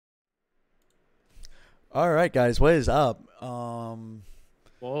All right, guys, what is up?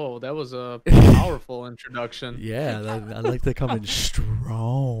 Whoa, that was a powerful introduction. Yeah, I like to come in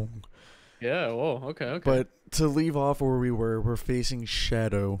strong. Yeah, whoa, okay, okay. But to leave off where we were, we're facing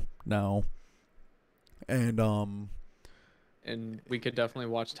Shadow now, and And we could definitely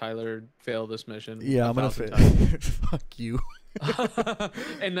watch Tyler fail this mission yeah, a I'm gonna thousand times. fuck you.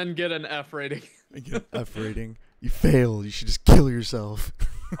 And then get an F rating. I get an F rating. You failed. You should just kill yourself.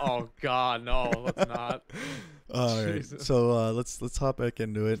 Oh God, no, let's not. All right, Jesus. so let's hop back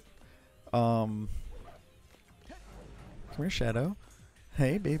into it. Come here, Shadow.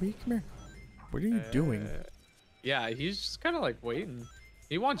 Hey, baby, come here. What are you doing? Yeah, he's just kind of like waiting.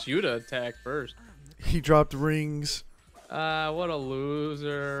 He wants you to attack first. He dropped rings. What a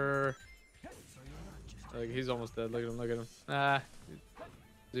loser. Like he's almost dead. Look at him. Look at him.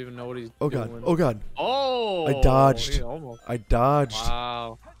 Doesn't even know what he's Oh doing. god. Oh god. Oh! I dodged. He almost. I dodged.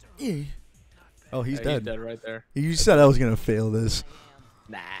 Wow. Eh. Oh, he's Yeah, dead. He's dead right there. You said I was gonna fail this.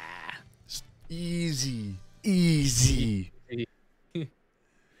 Nah. Easy. Easy.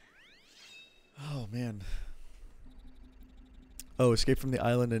 Oh man. Oh, escape from the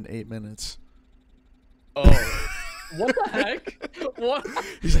island in 8 minutes. Oh. What the heck? What?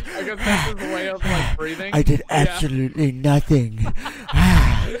 He's like, I guess that's his way of like breathing. I did Yeah. absolutely nothing.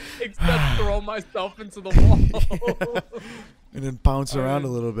 Except throw myself into the wall. And then bounce around a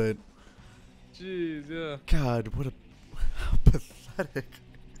little bit. Jeez, yeah. God, what a how pathetic.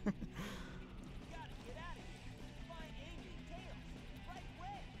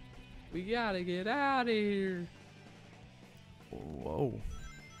 We gotta get out of here. Whoa.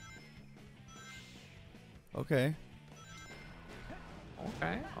 Okay.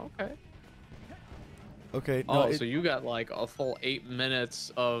 Okay, okay. Okay. No, Oh, so you got like a full 8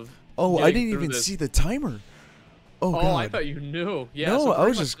 minutes of. oh, I getting didn't through even this. see the timer. Oh, Oh, God. I thought you knew. Yeah. No, so I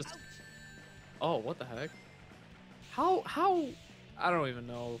was pretty much just- Oh, what the heck? How? I don't even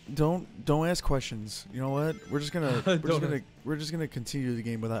know. Don't ask questions. You know what? We're just gonna Don't- we're just gonna continue the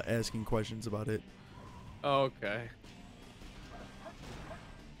game without asking questions about it. Okay.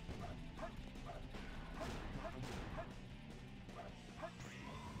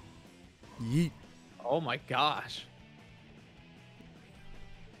 Yeet. Oh my gosh.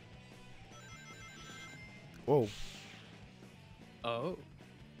 Whoa. Oh.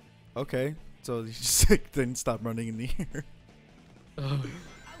 Okay. So you just didn't stop running in the air.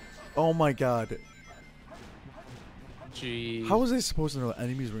 Oh my God. Gee. How was I supposed to know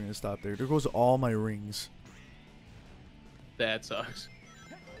enemies were gonna stop there? There goes all my rings. That sucks.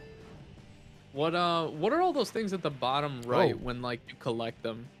 What are all those things at the bottom right Oh. when like you collect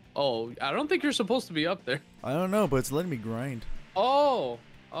them? Oh, I don't think you're supposed to be up there. I don't know, but it's letting me grind. Oh.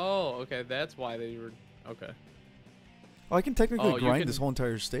 Oh, okay, that's why they were okay. Oh, I can technically Oh, you grind can- this whole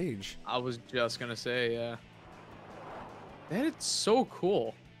entire stage. I was just gonna say, yeah. That is so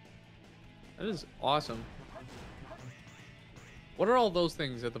cool. That is awesome. What are all those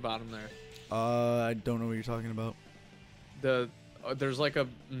things at the bottom there? I don't know what you're talking about. There's like a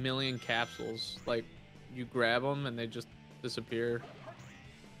million capsules. Like you grab them and they just disappear.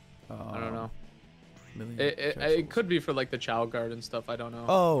 I don't know. Million It capsules. could be for like the child guard and stuff. I don't know.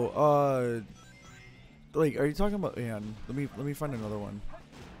 Oh, like, are you talking about? Hang on, let me find another one.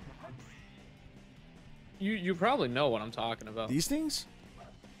 You probably know what I'm talking about. These things?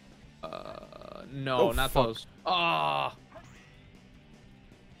 No, Oh, not fuck. those. Ah.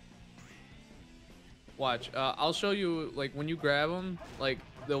 Watch. I'll show you. Like when you grab them, like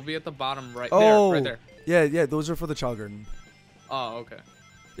they'll be at the bottom right Oh, there. Right there. Yeah, those are for the child garden. Oh, okay.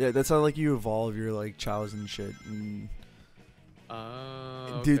 Yeah, that's how like you evolve your like chows and shit. And,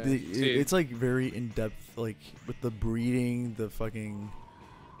 dude, Okay. See, it's like very in depth, like with the breeding, the fucking,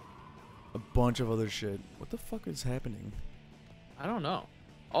 a bunch of other shit. What the fuck is happening? I don't know.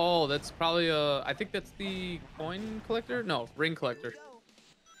 Oh, that's probably I think that's the coin collector. No, ring collector.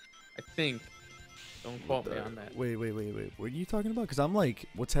 I think. Don't quote me on that. Wait. What are you talking about? Because I'm like,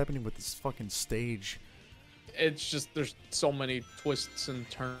 what's happening with this fucking stage? It's just there's so many twists and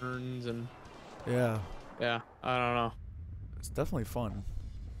turns and Yeah, yeah, I don't know. it's definitely fun.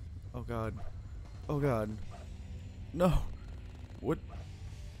 Oh god. Oh god. No. What?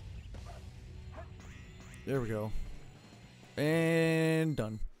 There we go. And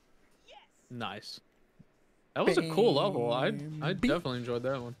done. Nice. That was a cool level. I Beep. definitely enjoyed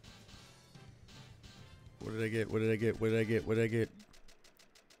that one. What did I get? What did I get? What did I get? What did I get?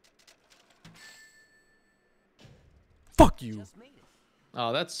 Fuck you.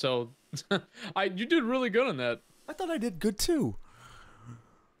 Oh, that's so. You did really good on that. I thought I did good too.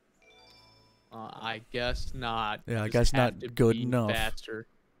 I guess not. Yeah, I You guess just have not to good be enough. Faster.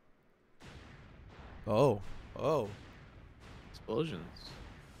 Oh. Oh. Explosions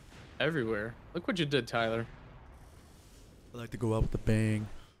everywhere. Look what you did, Tyler. I like to go out with a bang.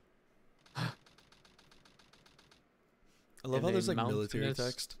 I love In how a there's like military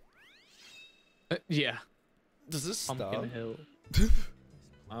mountainous- text. Yeah. Does this Pumpkin stop? Hill.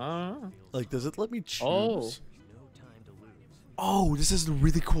 Ah. Like, does it let me choose? Oh. Oh, this is a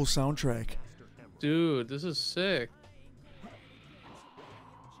really cool soundtrack. Dude, this is sick.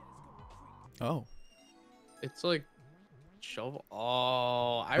 Oh. It's like shovel.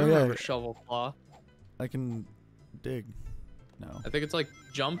 Oh, I Oh, yeah. remember Shovel Claw. I can dig now. I think it's like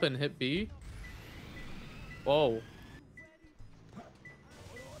jump and hit B. Whoa.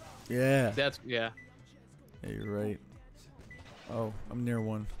 Yeah. That's yeah. Yeah, you're right. Oh, I'm near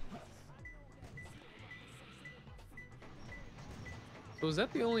one. So is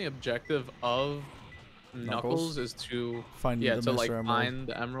that the only objective of Knuckles, Knuckles? is to Find yeah the to like Master Emerald. find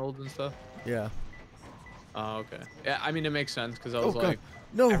the emerald and stuff? Yeah. Oh, okay. Yeah, I mean it makes sense because I Oh was god. like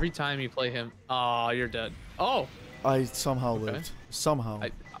No. every time you play him, oh you're dead. Oh, I somehow Okay. lived. Somehow.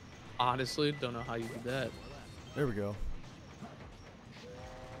 I honestly don't know how you did that. There we go.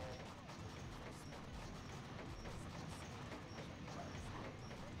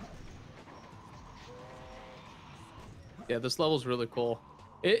 Yeah, this level's really cool.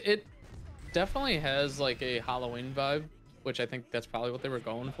 It definitely has like a Halloween vibe, which I think that's probably what they were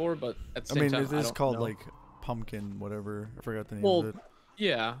going for. But at the I same mean, time, it I is don't called know. like pumpkin, whatever. I forgot the name Well, of it.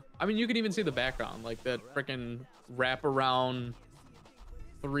 yeah. I mean, you can even see the background, like that freaking wraparound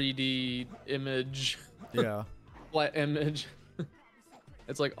 3D image, Yeah. flat image.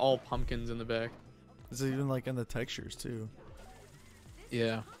 It's like all pumpkins in the back. It's even like in the textures too.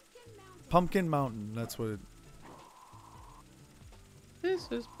 Yeah. Pumpkin Mountain. That's what it. This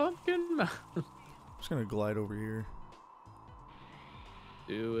is Pumpkin Mountain. I'm just gonna glide over here.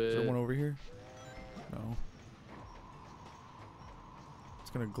 Do Is there it. one over here? No.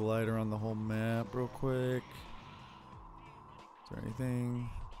 Just gonna glide around the whole map real quick. Is there anything?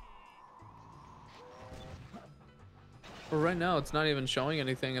 But right now, it's not even showing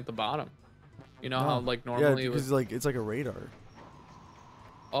anything at the bottom. You know how No. like Yeah, normally because with... like it's like a radar.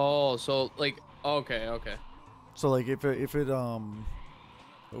 Oh, so like okay, okay. So like if it Yeah,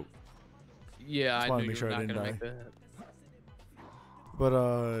 Just I wanted knew to make you sure were I not didn't gonna make die. that.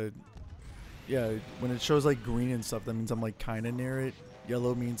 but yeah, when it shows like green and stuff, that means I'm like kind of near it.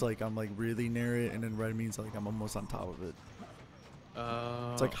 Yellow means like I'm like really near it, and then red means like I'm almost on top of it.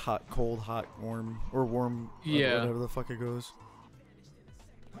 It's like hot, cold, hot, warm, or warm. Yeah. Whatever the fuck it goes.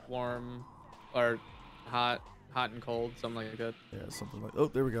 Warm or hot, hot and cold, something like that. Yeah, something like. Oh,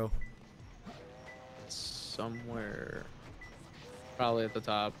 there we go. Somewhere, probably at the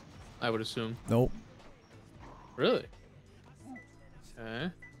top, I would assume. Nope. Really? Okay.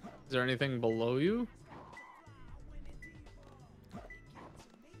 Is there anything below you?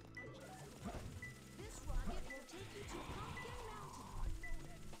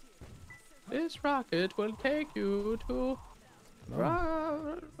 This rocket will take you to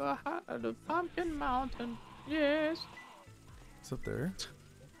No. the Pumpkin Mountain. Yes. It's up there.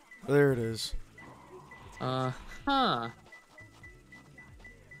 There it is. Huh.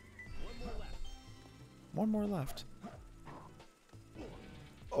 One more left.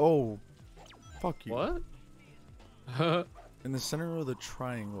 Oh, fuck you. What? In the center of the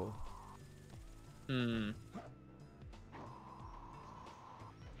triangle. Hmm.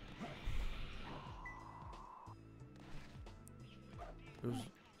 It was...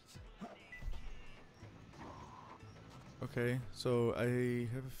 Okay, so I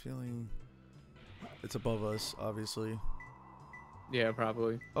have a feeling it's above us, obviously. Yeah,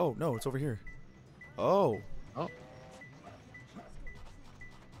 probably. Oh, no, it's over here. Oh. Oh.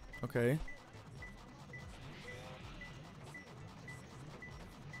 Okay.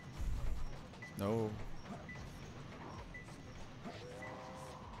 No.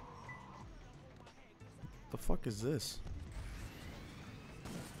 The fuck is this?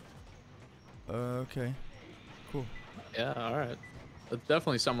 Okay. Cool. Yeah, alright. It's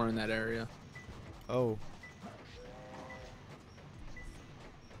definitely somewhere in that area. Oh.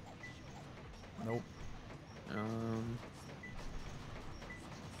 Nope.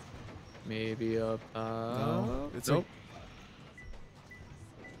 Maybe up No. It's nope.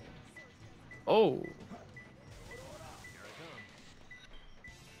 Oh.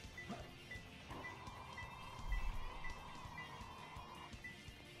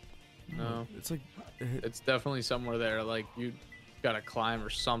 No. It's like It's definitely somewhere there. Like you gotta climb or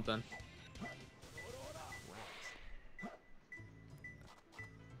something.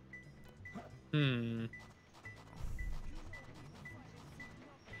 Hmm.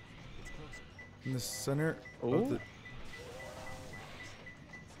 In the center Oh. of the...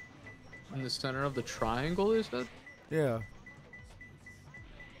 In the center of the triangle, you said? Yeah.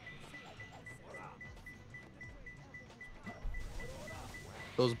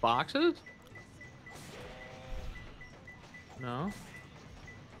 Those boxes? No.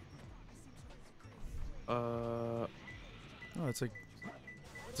 Oh, it's like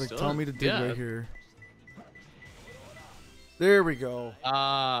Still- telling me to dig yeah. right here. There we go.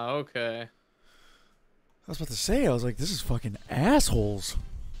 Ah, okay. I was about to say, I was like, this is fucking assholes.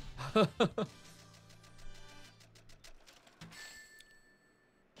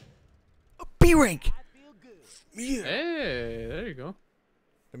 B rank. Yeah. Hey, there you go.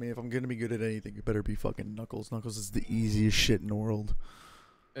 I mean, if I'm gonna be good at anything, it better be fucking Knuckles. Knuckles is the easiest shit in the world.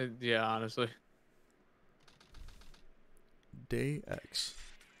 Yeah, honestly. Day X.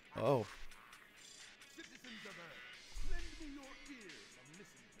 Oh.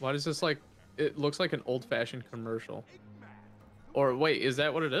 Why does this like? It looks like an old-fashioned commercial. Or wait, is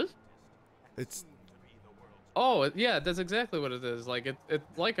that what it is? It's... Oh, yeah, that's exactly what it is. Like it's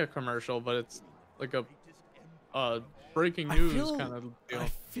like a commercial, but it's like a breaking news kind of deal.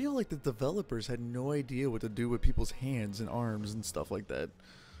 I feel like the developers had no idea what to do with people's hands and arms and stuff like that.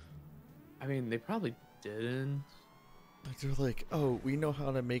 I mean, they probably didn't. Like they're like, oh, we know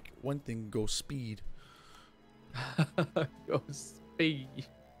how to make one thing go speed. Go speed.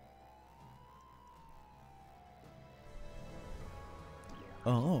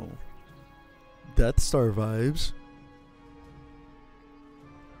 Oh. Death Star vibes.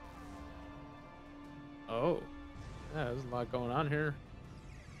 Oh. Yeah, there's a lot going on here.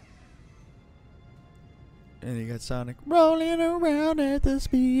 And you got Sonic rolling around at the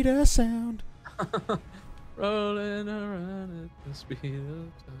speed of sound. Rolling around at the speed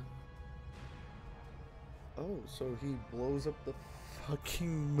of sound. Oh, so he blows up the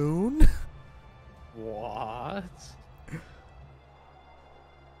fucking moon? What?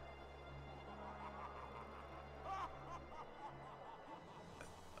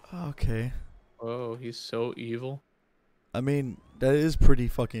 Okay. Oh, he's so evil. I mean, that is pretty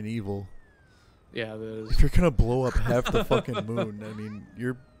fucking evil. Yeah, that is. If you're gonna blow up half the fucking moon, I mean,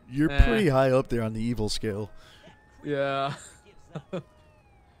 you're pretty high up there on the evil scale. Yeah. You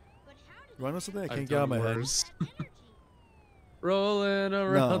wanna know something I I've can't get out of my done worse. Rolling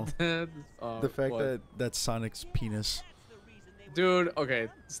around. No. Oh, The fact what? that that's Sonic's penis. Dude, okay.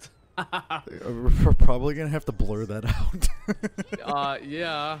 We're probably gonna have to blur that out.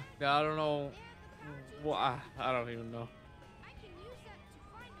 Yeah. I don't know. Well, I don't even know.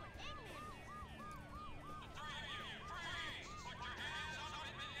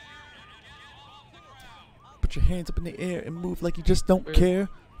 Put your hands up in the air and move like you just don't care.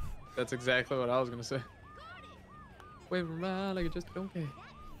 That's exactly what I was gonna say. Wave around like you just don't care.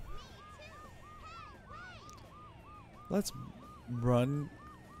 Let's run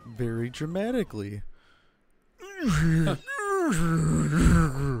very dramatically.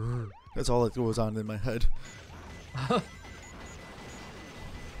 That's all that goes on in my head.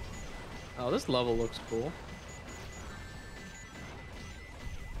 Oh, this level looks cool.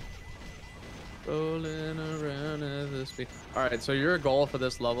 Rolling around at the speed. All right, so your goal for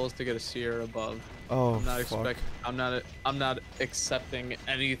this level is to get a C or above. Oh, I'm not accepting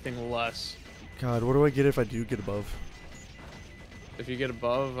anything less. God, what do I get if I do get above? If you get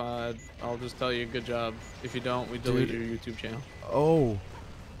above, I'll just tell you good job. If you don't, we delete your YouTube channel. Oh.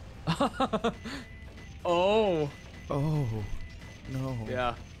 Oh. Oh. No.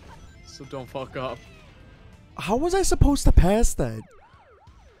 Yeah. So don't fuck up. How was I supposed to pass that?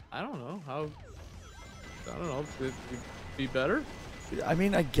 I don't know how. I don't know. It'd be better. I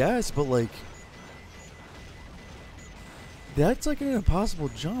mean, I guess, but like, that's like an impossible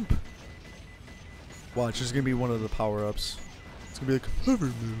jump. Watch, this is gonna be one of the power-ups. It's gonna be like hover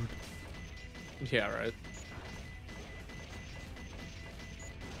mode. Yeah, right.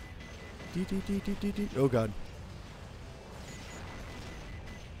 Oh god.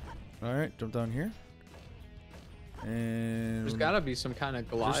 Alright, jump down here. And There's gotta be some kind of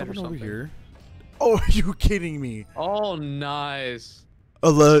glide or something something. over here. Oh, are you kidding me? Oh, nice.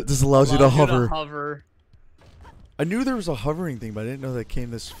 This allows you to hover. Hover. I knew there was a hovering thing, but I didn't know that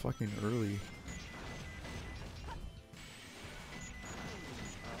came this fucking early.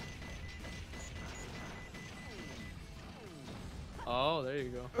 Oh, there you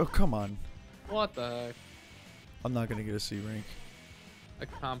go. Oh, come on. What the heck? I'm not gonna get a C rank. I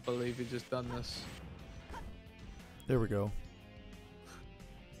can't believe you just done this. There we go.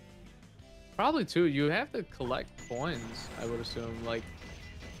 Probably too. You have to collect coins, I would assume. Like,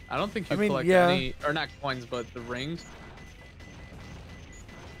 I don't think you I mean, collect yeah. any, or not coins, but the rings.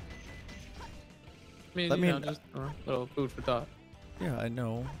 I mean, I you mean, know, just a little food for thought. Yeah, I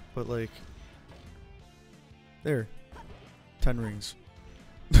know, but like, there, 10 rings.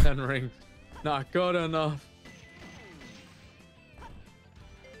 10 rings. Not good enough.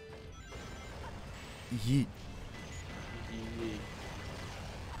 Yeet.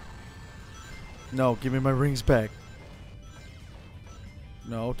 No, give me my rings back.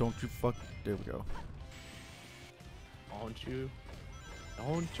 No, don't you fuck. There we go. Don't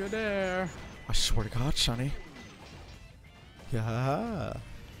you dare. I swear to God, Sonny. Yeah.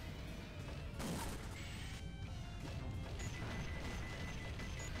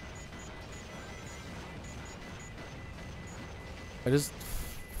 I just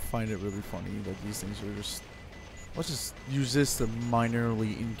find it really funny that these things are just. Let's just use this to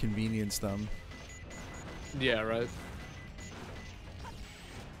minorly inconvenience them. Yeah, right.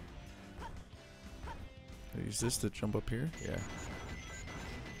 Use this to jump up here? Yeah.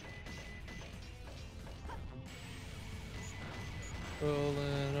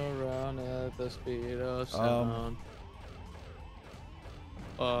 Rolling around at the speed of sound.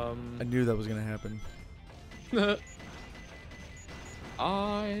 I knew that was gonna happen.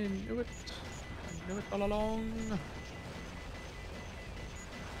 I knew it. I knew it all along.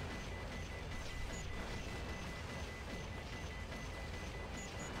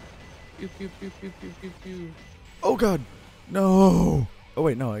 Pew pew pew pew pew pew pew. Oh God, no! Oh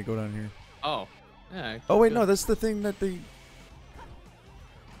wait, no, I go down here. Oh, yeah. Oh wait, no, that's the thing that they.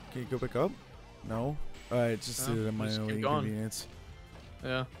 Can you go back up? No. All right, just No, did a just minor keep going. inconvenience.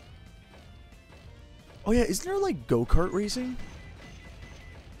 Yeah. Oh yeah, isn't there like go-kart racing?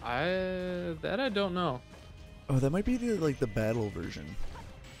 That I don't know. Oh, that might be the battle version.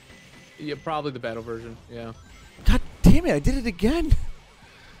 Yeah, probably the battle version. Yeah. God damn it! I did it again.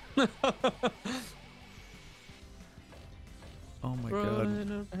 Oh my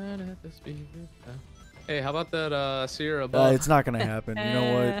God. Hey, how about that Sierra above? It's not gonna happen. You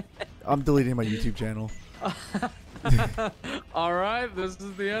know what? I'm deleting my YouTube channel. All right, this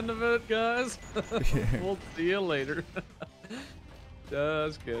is the end of it, guys. Yeah. We'll see you later.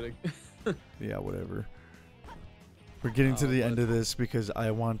 Just kidding. Yeah, whatever. We're getting to the end of this because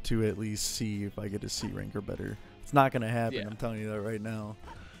I want to at least see if I get a C rank or better. It's not gonna happen. Yeah. I'm telling you that right now.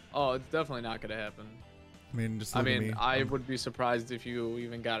 Oh, it's definitely not gonna happen. I mean, just I look at mean, me. I would be surprised if you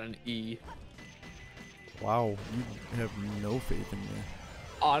even got an E. Wow, you have no faith in me.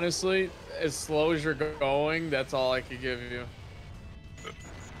 Honestly, as slow as you're going, that's all I could give you.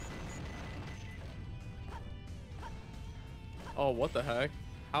 Oh, what the heck?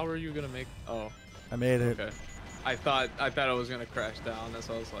 How are you gonna make? Oh, I made it. okay. I thought it was gonna crash down. That's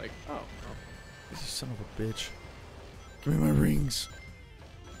why I was like, oh. You son of a bitch. Give me my rings.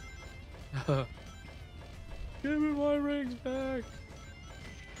 Give me my rings back.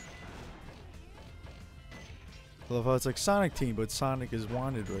 I love how it's like Sonic Team, but Sonic is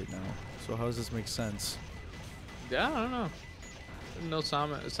wanted right now. So how does this make sense? Yeah, I don't know. Didn't know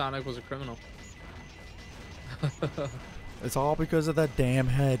Sonic was a criminal. It's all because of that damn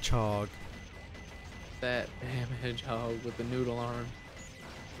hedgehog. That damn hedgehog with the noodle arm.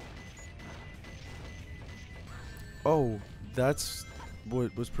 Oh, that's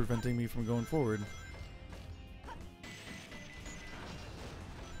what was preventing me from going forward.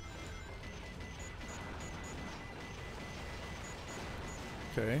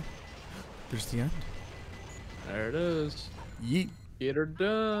 Okay. There's the end. There it is. Yeet. Get her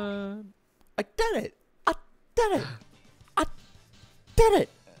done. I did it. I did it. I did it.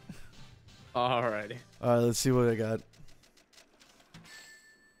 Alrighty. Alright, let's see what I got.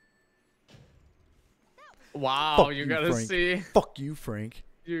 Wow, Fuck you you, gotta Frank. see. Fuck you, Frank.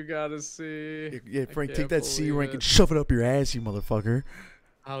 You gotta see. Yeah, I Frank, can't take that C believe rank it. and shove it up your ass, you motherfucker.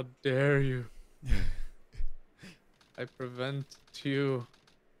 How dare you? I prevent you.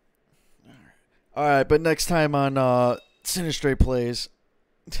 Alright, but next time on Sinistre Plays,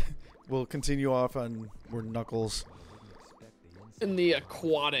 we'll continue off on where Knuckles. In the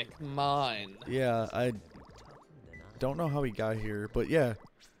aquatic mine. Yeah, I don't know how he got here, but yeah.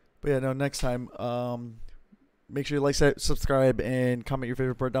 But yeah, no, next time, make sure you like, subscribe, and comment your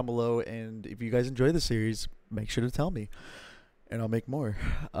favorite part down below. And if you guys enjoy the series, make sure to tell me, and I'll make more.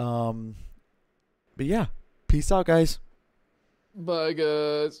 But yeah, peace out, guys. Bye,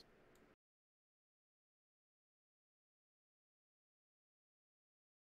 guys.